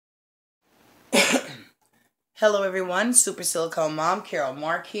Hello everyone, Super Silicone Mom, Carol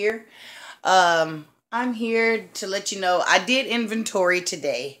Mark here. I'm here to let you know I did inventory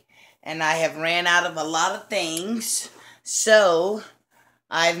today and I have ran out of a lot of things. So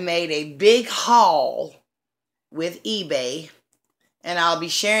I've made a big haul with eBay and I'll be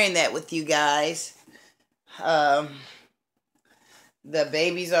sharing that with you guys. The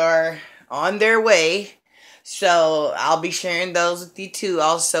babies are on their way. So I'll be sharing those with you too,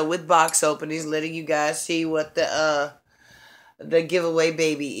 also with box openings, letting you guys see what the giveaway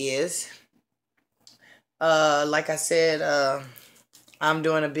baby is. Like I said, I'm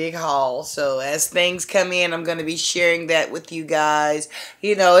doing a big haul, so as things come in, I'm gonna be sharing that with you guys.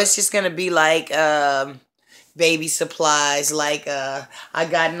 You know, it's just gonna be like baby supplies. Like I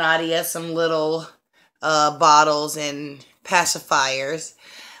got Nadia some little bottles and pacifiers.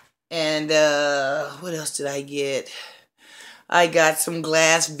 And what else did I get? I got some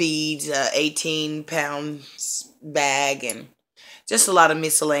glass beads, 18 pounds bag, and just a lot of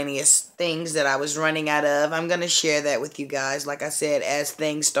miscellaneous things that I was running out of. I'm going to share that with you guys, like I said, as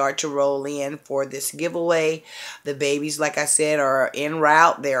things start to roll in for this giveaway. The babies, like I said, are en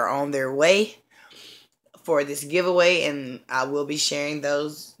route. They're on their way for this giveaway, and I will be sharing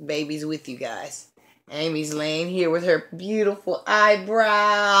those babies with you guys. Amy's laying here with her beautiful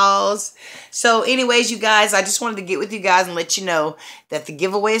eyebrows. So anyways, you guys, I just wanted to get with you guys and let you know that the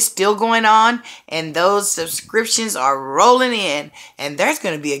giveaway is still going on and those subscriptions are rolling in. And there's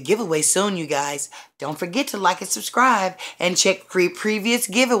going to be a giveaway soon, you guys. Don't forget to like and subscribe and check previous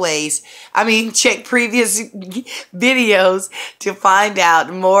giveaways. Check previous videos to find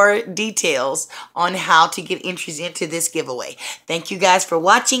out more details on how to get entries into this giveaway. Thank you guys for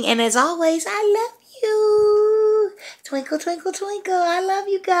watching, and as always, I love you. Twinkle, twinkle, twinkle. I love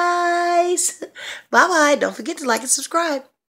you guys. Bye-bye. Don't forget to like and subscribe.